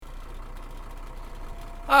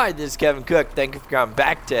Hi, this is Kevin Cook. Thank you for coming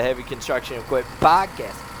back to Heavy Construction Equipment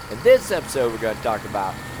Podcast. In this episode, we're going to talk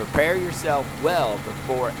about prepare yourself well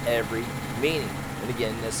before every meeting. And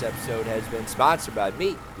again, this episode has been sponsored by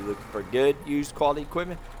me. If you're looking for good, used, quality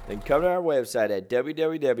equipment, then come to our website at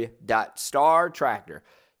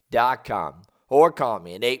www.startractor.com or call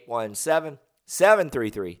me at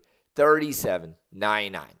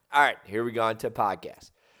 817-733-3799. All right, here we go into the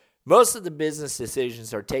podcast. Most of the business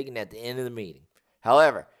decisions are taken at the end of the meeting.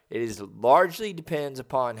 However, it is largely depends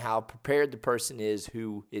upon how prepared the person is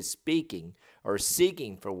who is speaking or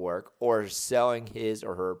seeking for work or selling his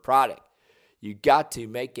or her product. You got to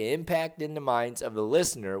make an impact in the minds of the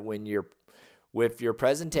listener when you're with your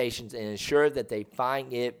presentations and ensure that they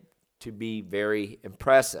find it to be very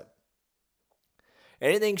impressive.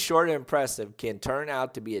 Anything short of impressive can turn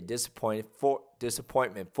out to be a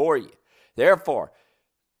disappointment for you. Therefore,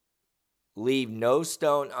 leave no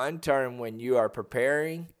stone unturned when you are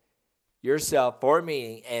preparing yourself for a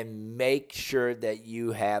meeting, and make sure that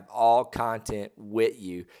you have all content with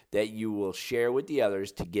you that you will share with the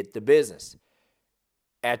others to get the business.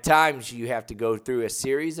 At times, you have to go through a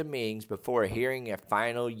series of meetings before hearing a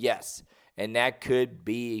final yes, and that could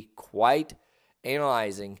be quite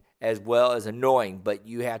analyzing as well as annoying, but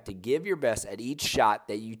you have to give your best at each shot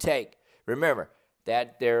that you take. Remember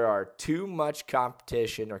that there are too much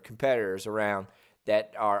competition or competitors around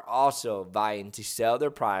that are also vying to sell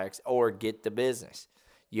their products or get the business.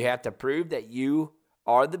 You have to prove that you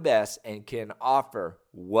are the best and can offer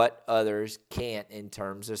what others can't in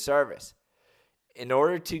terms of service. In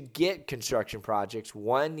order to get construction projects,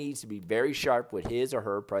 one needs to be very sharp with his or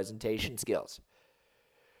her presentation skills.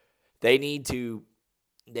 They need to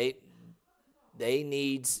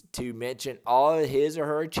mention all of his or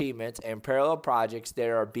her achievements and parallel projects that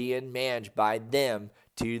are being managed by them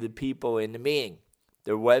to the people in the meeting.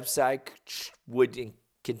 Their website would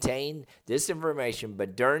contain this information,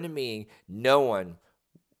 but during the meeting, no one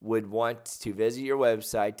would want to visit your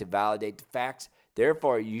website to validate the facts.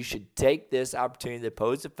 Therefore, you should take this opportunity to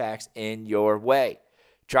pose the facts in your way.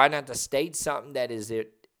 Try not to state something that is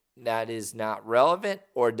not relevant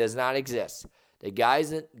or does not exist. The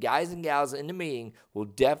guys and gals in the meeting will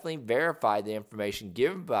definitely verify the information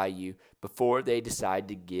given by you before they decide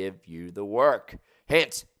to give you the work.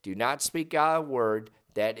 Hence, do not speak out a word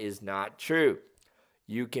that is not true.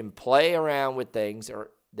 You can play around with things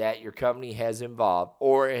that your company has involved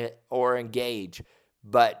or engage,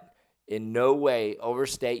 but in no way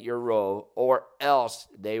overstate your role, or else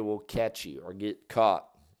they will catch you or get caught.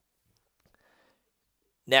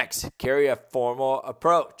 Next, carry a formal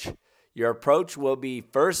approach. Your approach will be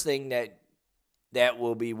first thing that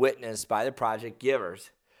will be witnessed by the project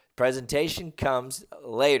givers. Presentation comes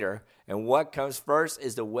later, and what comes first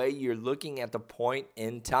is the way you're looking at the point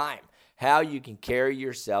in time, how you can carry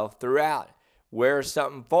yourself throughout. Wear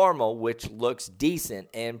something formal which looks decent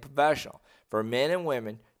and professional. For men and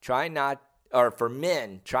women, try not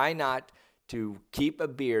to keep a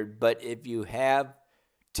beard, but if you have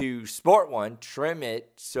to sport one, trim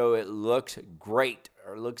it so it looks great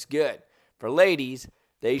or looks good. For ladies,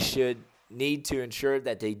 they should need to ensure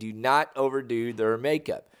that they do not overdo their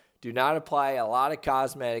makeup. Do not apply a lot of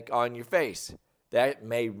cosmetic on your face. That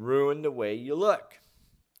may ruin the way you look.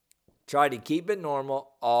 Try to keep it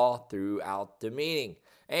normal all throughout the meeting.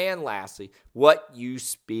 And lastly, what you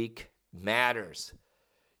speak matters.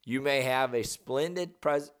 You may have a splendid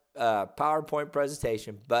PowerPoint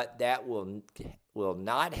presentation, but that will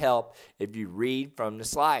not help if you read from the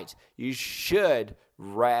slides. You should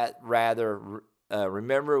rather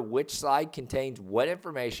remember which slide contains what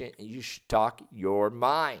information, and you should talk your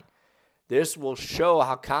mind. This will show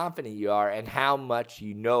how confident you are and how much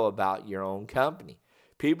you know about your own company.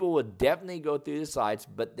 People will definitely go through the slides,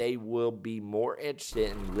 but they will be more interested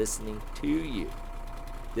in listening to you.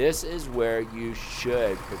 This is where you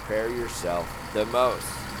should prepare yourself the most.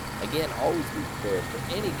 Again, always be prepared for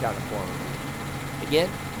any kind of formal meeting. Again,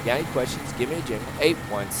 if you got any questions, give me a jingle,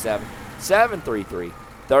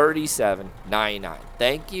 817-733-3799.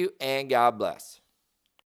 Thank you, and God bless.